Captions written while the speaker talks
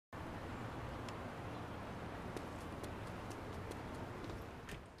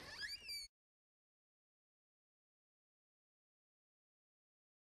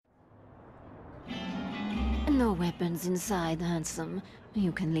No weapons inside, handsome.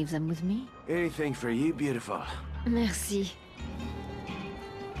 You can leave them with me. Anything for you, beautiful. Merci.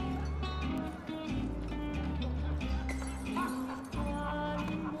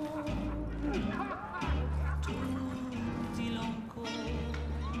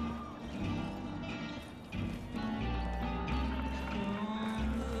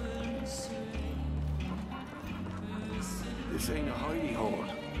 This ain't a hidey hole.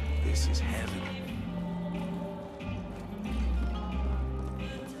 This is heaven.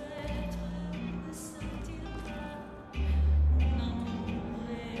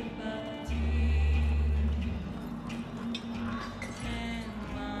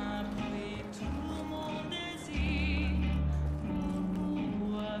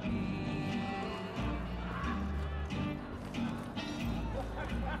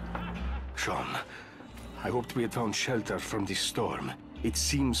 Sean, I hoped we had found shelter from this storm. It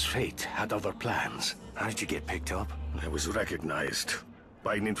seems fate had other plans. How did you get picked up? I was recognized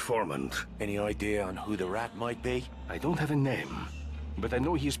by an informant. Any idea on who the rat might be? I don't have a name, but I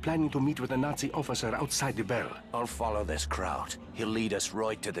know he is planning to meet with a Nazi officer outside the bell. I'll follow this crowd. He'll lead us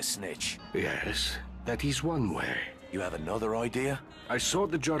right to the snitch. Yes, that is one way. You have another idea? I saw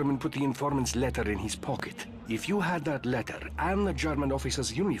the German put the informant's letter in his pocket. If you had that letter and the German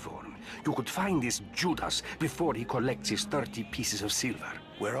officer's uniform, you could find this Judas before he collects his 30 pieces of silver.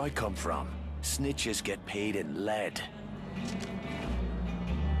 Where I come from, snitches get paid in lead.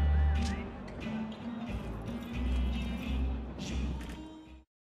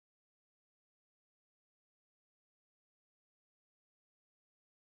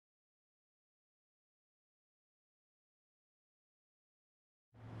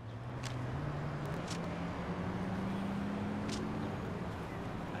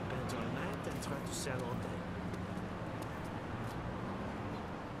 Trying to sell all day.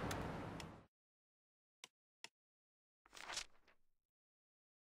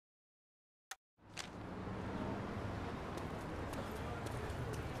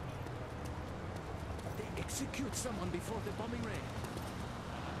 They execute someone before the bombing raid.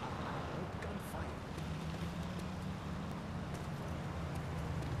 Gunfire.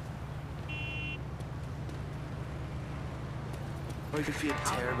 I feel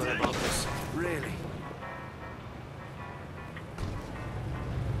terrible about this. Really.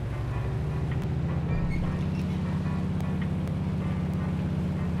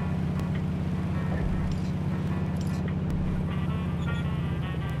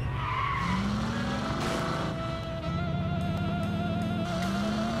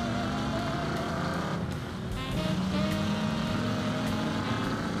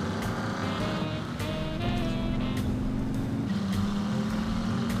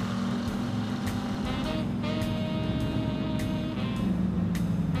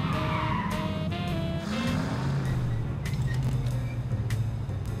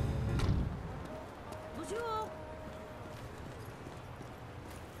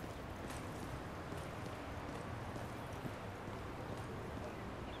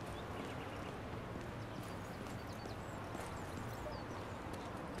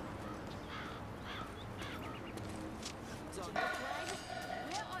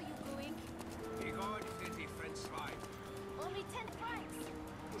 Where are you going? Egal, sind die French fry. Only 10 francs.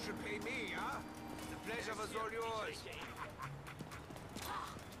 You should pay me, huh? The pleasure was all yours.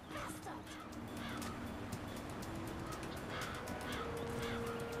 Bastard.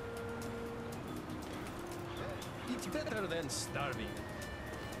 It's better than starving.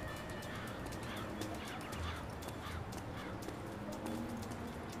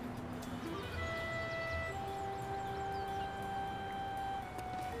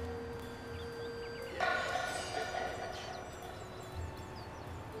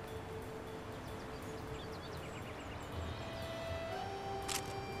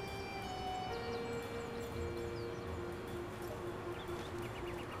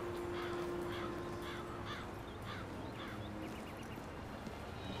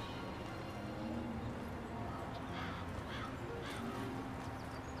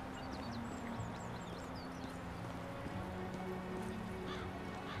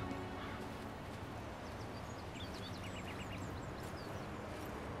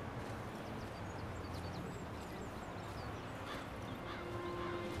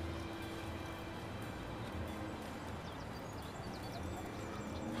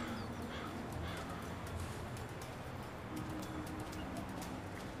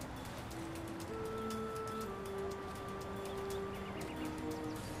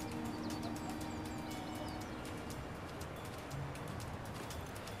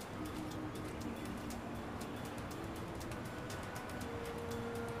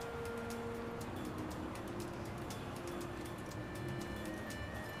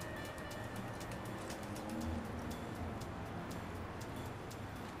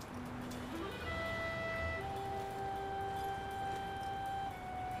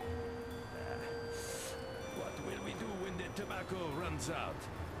 tobacco runs out.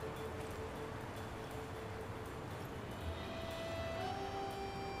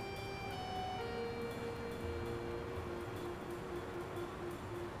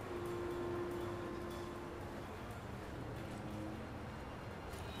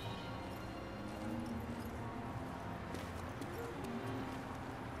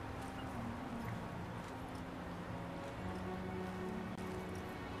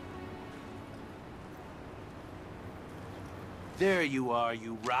 There you are,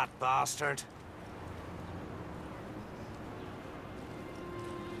 you rat bastard.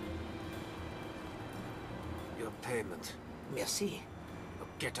 Your payment. Merci. Now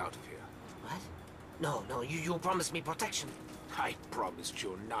get out of here. What? No, you promised me protection. I promised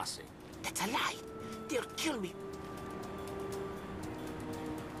you nothing. That's a lie. They'll kill me.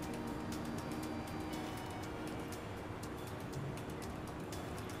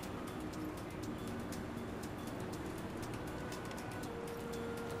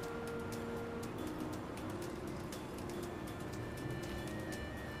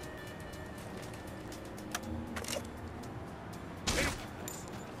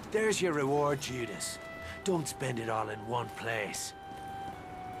 There's your reward, Judas. Don't spend it all in one place.